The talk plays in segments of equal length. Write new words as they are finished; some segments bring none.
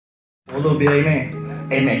little bit, amen.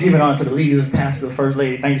 Amen. Giving honor to the leaders, pastor, first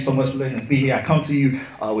lady. Thank you so much for letting us be here. I come to you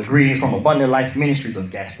with greetings from Abundant Life Ministries of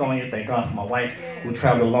Gastonia. Thank God for my wife who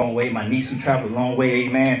traveled a long way, my niece who traveled a long way,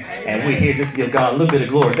 amen. And we're here just to give God a little bit of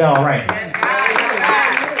glory. Is that all right?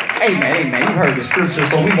 Amen, amen. You've heard the scripture,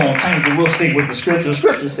 so we won't change it. We'll stick with the scripture. The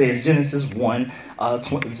scripture says, Genesis 1,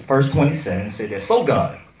 verse 27, it said that, so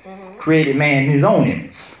God created man in his own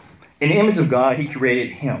image. In the image of God, he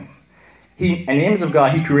created him. In the image of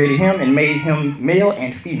God, he created him and made him male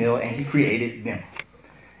and female, and he created them.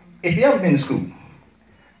 If you ever been to school,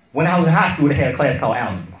 when I was in high school, they had a class called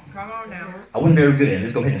algebra. Come on now. I wasn't very good at it.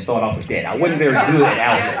 Let's go ahead and start off with that. I wasn't very good at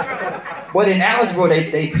algebra. But in algebra,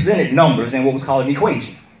 they presented numbers in what was called an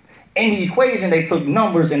equation. In the equation, they took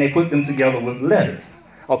numbers and they put them together with letters.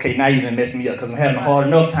 Okay, now you done messed me up because I'm having a hard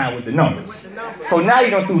enough time with the numbers. So now you're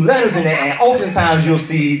going to do letters in there, and oftentimes you'll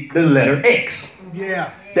see the letter X.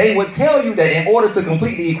 Yeah. They would tell you that in order to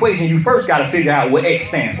complete the equation, you first got to figure out what X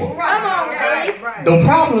stands for. Come on, Dave. The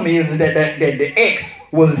problem is that the X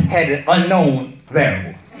had an unknown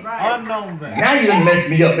variable. Unknown variable. Now you done messed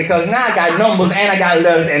me up because now I got numbers and I got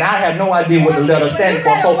letters and I have no idea what the letters stand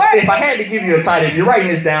for. So if I had to give you a title, if you're writing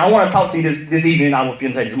this down, I want to talk to you this evening. I was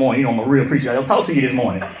going to say this morning. You know, I'm a real preacher. I'll talk to you this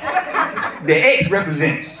morning. The X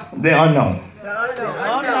represents the unknown.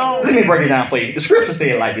 Let me break it down for you. The scripture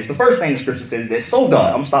says it like this. The first thing the scripture says is that so God,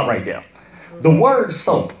 I'm going to stop right there. The word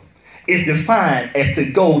so is defined as to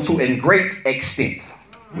go to a great extent.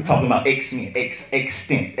 We're talking about extent.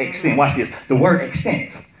 Watch this. The word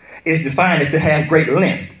extent is defined as to have great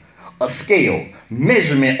length, a scale,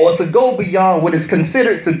 measurement, or to go beyond what is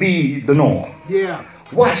considered to be the norm. Yeah.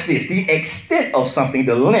 Watch this. The extent of something,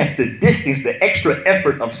 the length, the distance, the extra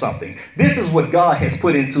effort of something. This is what God has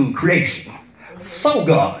put into creation. So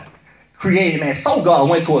God created man. So God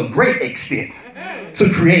went to a great extent to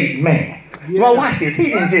create man. Yeah. Well, watch this. He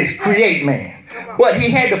didn't just create man, but he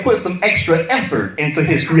had to put some extra effort into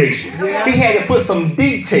his creation. Yeah. He had to put some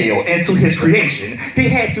detail into his creation. He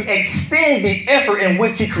had to extend the effort in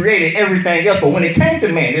which he created everything else. But when it came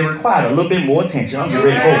to man, it required a little bit more attention. I'm getting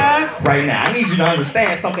ready to go right now. I need you to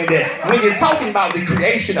understand something, that when you're talking about the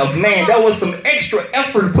creation of man, there was some extra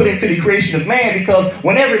effort put into the creation of man, because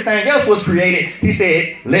when everything else was created, he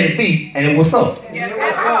said, let it be, and it was so. He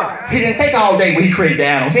didn't take all day when he created the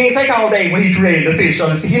animals. He didn't take all day when he created the fish on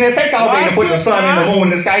the sea. He didn't take all day to put the sun and the moon in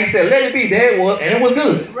the sky. He said, let it be. There it was, and it was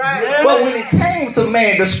good. Right. But when it came to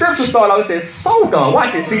man, the scripture started out, it says, so God,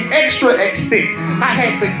 watch this, the extra extent I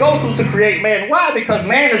had to go through to create man. Why? Because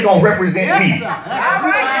man is going to represent me.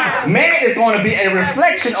 Man is going to be a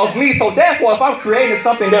reflection of me. So therefore, if I'm creating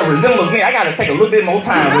something that resembles me, I got to take a little bit more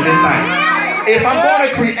time with this thing. If I'm going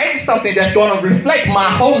to create something that's going to reflect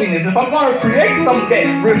my holiness, if I'm going to create something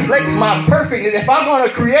that reflects my perfectness, if I'm going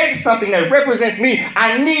to create something that represents me,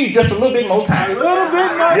 I need just a little bit more time. A little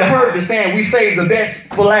bit more. You heard the saying, we save the best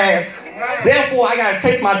for last. Therefore, I got to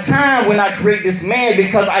take my time when I create this man,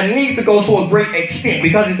 because I need to go to a great extent,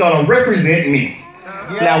 because he's going to represent me.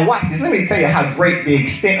 Now watch this. Let me tell you how great the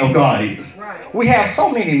extent of God is. We have so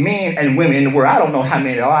many men and women in the world. I don't know how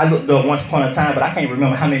many there are. I looked up once upon a time, but I can't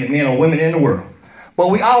remember how many men or women in the world. But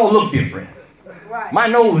we all look different. My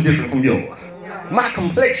nose is different from yours. My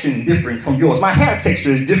complexion is different from yours. My hair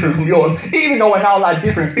texture is different from yours. Even though in all our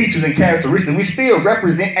different features and characteristics, we still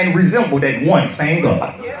represent and resemble that one same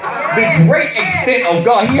God. The great extent of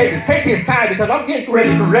God, he had to take his time, because I'm getting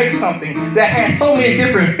ready to create something that has so many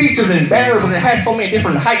different features and variables. It has so many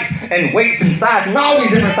different heights and weights and sizes and all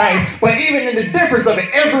these different things. But even in the difference of it,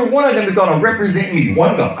 every one of them is going to represent me,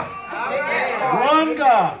 one God. One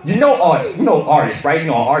God. You know artists, right? You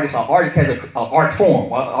know an artist has an art form.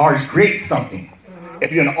 An artist creates something.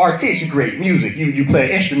 If you're an artist, you create music, you play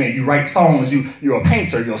an instrument, you write songs, you're a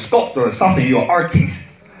painter, you're a sculptor or something, you're an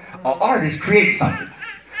artiste. An artist creates something.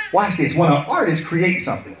 Watch this. When an artist creates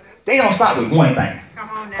something, they don't stop with one thing.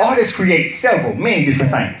 Artists create many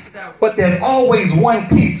different things. But there's always one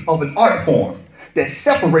piece of an art form that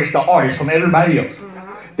separates the artist from everybody else.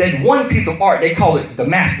 That one piece of art, they call it the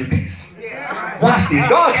masterpiece. Watch this.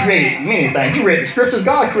 God created many things. You read the scriptures.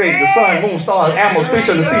 God created the sun, moon, stars, animals, fish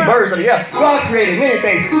of the sea, birds of the air. God created many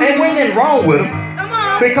things. Ain't nothing wrong with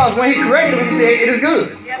them. Because when he created them, he said it is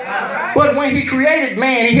good. But when he created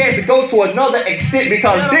man, he had to go to another extent,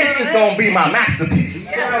 because this is going to be my masterpiece.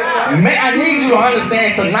 Man, I need you to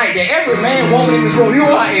understand tonight that every man, woman in this room, you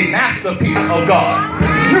are a masterpiece of God.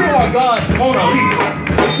 You are God's Mona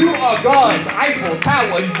Lisa. You are God's Eiffel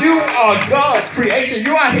Tower. You are God's creation.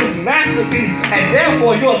 You are his masterpiece, and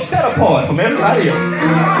therefore you're set apart from everybody else.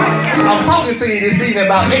 I'm talking to you this evening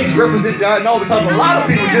about X represents the unknown, because a lot of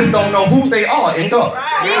people just don't know who they are in God.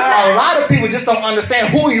 A lot of people just don't understand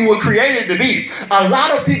who you were created to be. A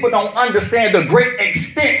lot of people don't understand the great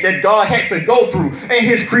extent that God had to go through in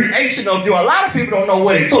his creation of you. A lot of people don't know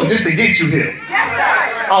what it took just to get you here.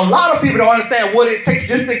 A lot of people don't understand what it takes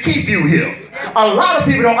just to keep you here. A lot of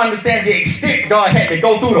people don't understand the extent God had to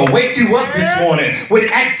go through to wake you up this morning with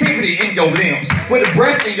activity in your limbs, with a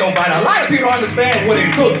breath in your body. A lot of people don't understand what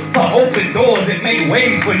it took to open doors and make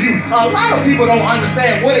ways for you. A lot of people don't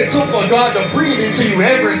understand what it took for God to breathe into you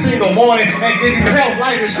every single morning and give you health,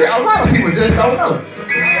 life, and strength. A lot of people just don't know.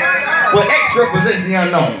 Well, X represents the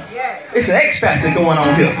unknown. It's an X factor going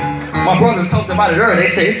on here. My brothers talked about it earlier. They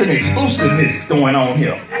say it's an exclusiveness going on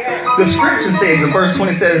here. The scripture says in verse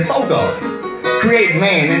 27, so God create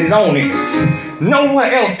man in his own image.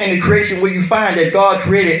 Nowhere else in the creation will you find that God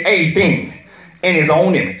created a thing in his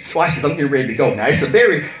own image. Watch this, I'm getting ready to go now. It's a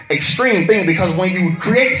very extreme thing, because when you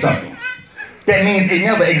create something, that means it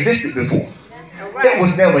never existed before. It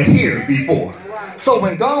was never here before. So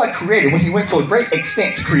when God created, when he went to a great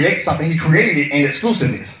extent to create something, he created it in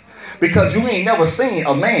exclusiveness. Because you ain't never seen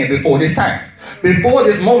a man before this time. Before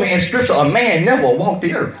this moment in scripture, a man never walked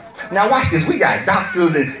the earth. Now watch this. We got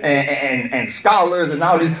doctors and scholars and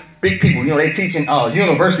all these big people. You know, they teach in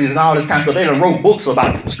universities and all this kind of stuff. They done wrote books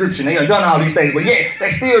about scripture. They done done all these things. But yet, they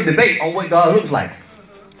still debate on what God looks like.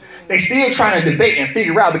 They still trying to debate and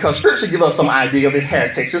figure out, because scripture gives us some idea of his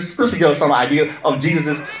hair texture. Scripture gives us some idea of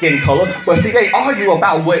Jesus' skin color. But see, they argue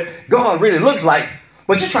about what God really looks like.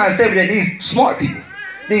 But you're trying to tell me that these smart people,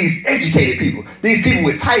 these educated people, these people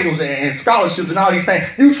with titles and scholarships and all these things,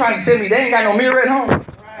 you trying to tell me they ain't got no mirror at home?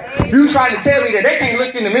 You trying to tell me that they can't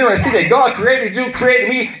look in the mirror and see that God created you, created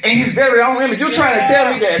me in his very own image? You trying to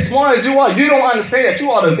tell me that as smart as you are, you don't understand that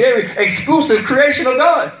you are the very exclusive creation of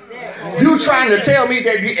God? You trying to tell me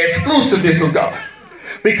that the exclusiveness of God?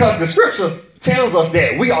 Because the scripture tells us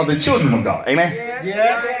that we are the children of God. Amen?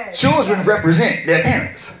 Yes. Children represent their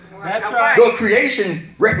parents. That's right. The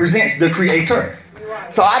creation represents the creator.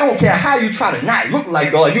 So I don't care how you try to not look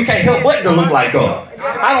like God, you can't help but to look like God.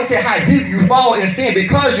 I don't care how deep you fall in sin,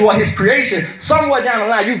 because you are his creation. Somewhere down the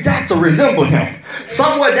line, you got to resemble him.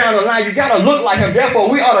 Somewhere down the line, you got to look like him. Therefore,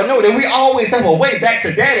 we ought to know that we always have a way back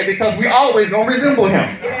to daddy, because we always going to resemble him.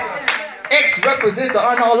 X represents the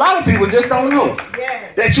unknown. A lot of people just don't know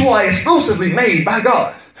that you are exclusively made by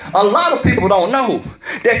God. A lot of people don't know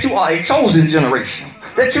that you are a chosen generation,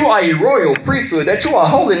 that you are a royal priesthood, that you are a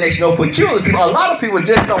holy nation of peculiar people. A lot of people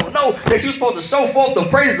just don't know that you're supposed to show forth the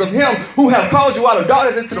praises of him who have called you out of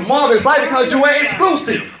darkness into the marvelous light, because you are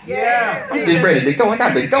exclusive. I'm getting ready to go. I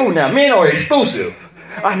got to go now. Men are exclusive.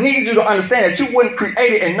 I need you to understand that you weren't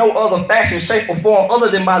created in no other fashion, shape, or form other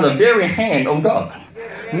than by the very hand of God.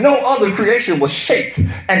 No other creation was shaped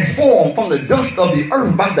and formed from the dust of the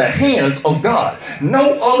earth by the hands of God.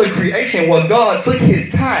 No other creation where God took his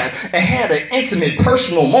time and had an intimate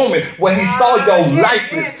personal moment where he saw your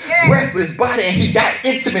lifeless, breathless body, and he got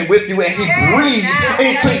intimate with you, and he breathed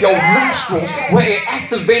into your nostrils, where it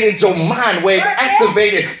activated your mind, where it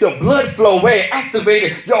activated the blood flow, where it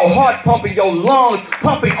activated your heart pumping, your lungs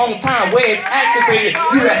pumping on time, where it activated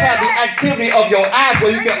you to have the activity of your eyes,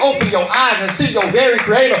 where you can open your eyes and see your very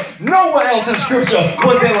creator. Nowhere else in scripture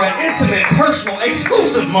was there an intimate, personal,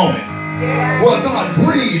 exclusive moment where God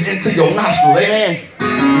breathed into your nostril. Amen.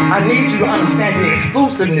 I need you to understand the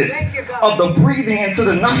exclusiveness of the breathing into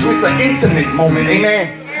the nostril. It's an intimate moment.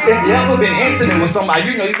 Amen. If you ever been intimate with somebody,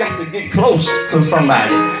 you know you got to get close to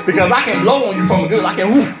somebody, because I can blow on you from a good,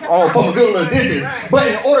 from a good little distance. But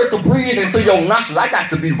in order to breathe into your nostrils, I got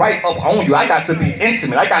to be right up on you. I got to be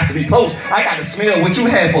intimate. I got to be close. I got to smell what you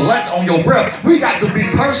had for lunch on your breath. We got to be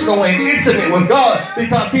personal and intimate with God,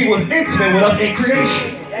 because he was intimate with us in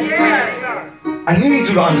creation. Yes. I need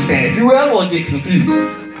you to understand, if you ever get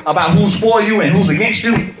confused about who's for you and who's against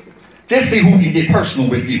you, just see who can get personal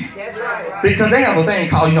with you. Because they have a thing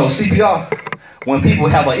called, CPR. When people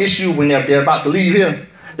have an issue, when they're about to leave here,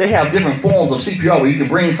 they have different forms of CPR where you can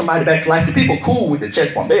bring somebody back to life. See, people cool with the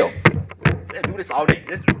chest pump. They do this all day.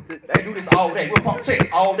 They do this all day. We'll pump chest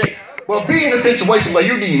all day. Well, be in a situation where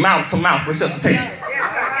you need mouth-to-mouth resuscitation.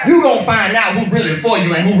 You're going to find out who really for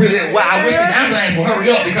you and who really, well, I wish the ambulance will hurry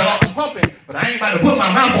up, because I'm pumping, but I ain't about to put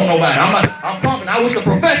my mouth on nobody. I'm pumping. I wish the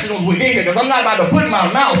professionals would get here, because I'm not about to put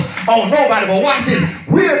my mouth on nobody. But watch this.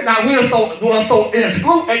 We're so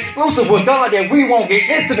exclusive with God that we won't get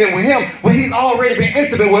intimate with him when he's already been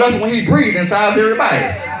intimate with us when he breathed inside of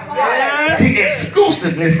everybody's. The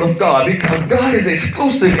exclusiveness of God, because God is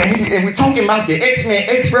exclusive, and we're talking about the X-Men.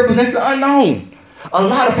 X represents the unknown. A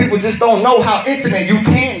lot of people just don't know how intimate you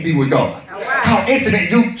can be with God. How intimate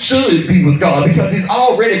you should be with God, because he's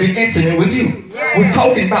already been intimate with you. We're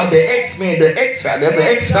talking about the X-Men, the X factor. There's an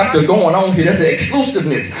X factor going on here. There's an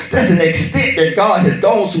exclusiveness. There's an extent that God has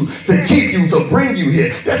gone to keep you, to bring you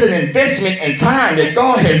here. There's an investment in time that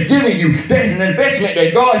God has given you. There's an investment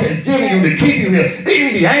that God has given you to keep you here.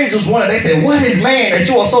 Even the angels wanted, they said, what is man that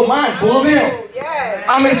you are so mindful of him?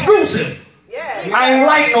 I'm exclusive. I ain't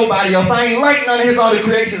like nobody else. I ain't like none of his other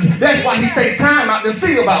creations. That's why he takes time out to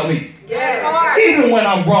see about me. Even when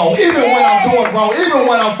I'm wrong, even when I'm doing wrong, even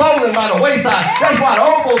when I'm falling by the wayside. That's why the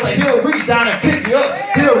old folks say he'll reach down and pick you up.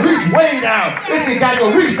 He'll reach way down. If he got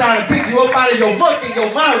to reach down and pick you up out of your muck and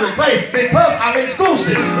your miry clay, because I'm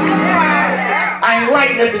exclusive. I ain't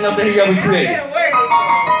like nothing else that he ever created.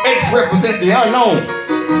 X represents the unknown.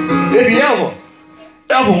 If you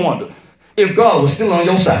ever wonder if God was still on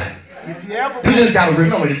your side, you just got to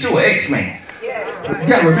remember that you're an X-man. You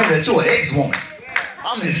got to remember that you're an X-woman.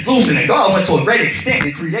 I'm exclusive, and God went to a great extent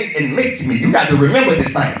to create and make me. You got to remember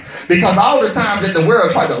this thing. Because all the times that the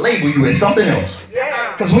world tried to label you as something else.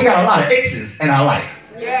 Because we got a lot of X's in our life.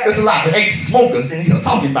 There's a lot of ex-smokers in here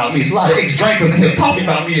talking about me. It's a lot of ex-drinkers in here talking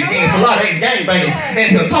about me again. It's a lot of ex-gangbangers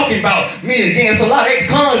in here talking about me again. It's a lot of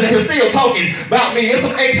ex-cons in here still talking about me. It's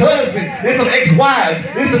some ex-husbands. It's some ex-wives.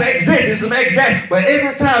 It's some ex-this. It's some ex-that. But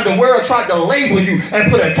every time the world tried to label you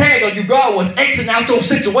and put a tag on you, God was Xing out your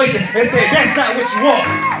situation and said, that's not what you want.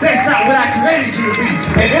 That's not what I created you to be.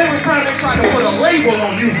 And every time they tried to put a label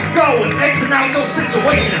on you, God was Xing out your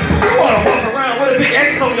situation. You want to walk around with a big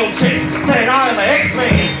X on your chest saying, I am an X-man.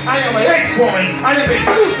 I am an X-woman. I am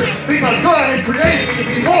exclusive because God has created me to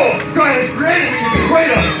be more. God has created me to be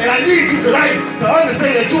greater. And I need you tonight to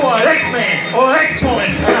understand that you are an X-man or an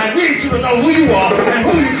X-woman. And I need you to know who you are and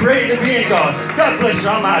who you created to be in God. God bless you.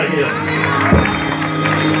 I'm out of here.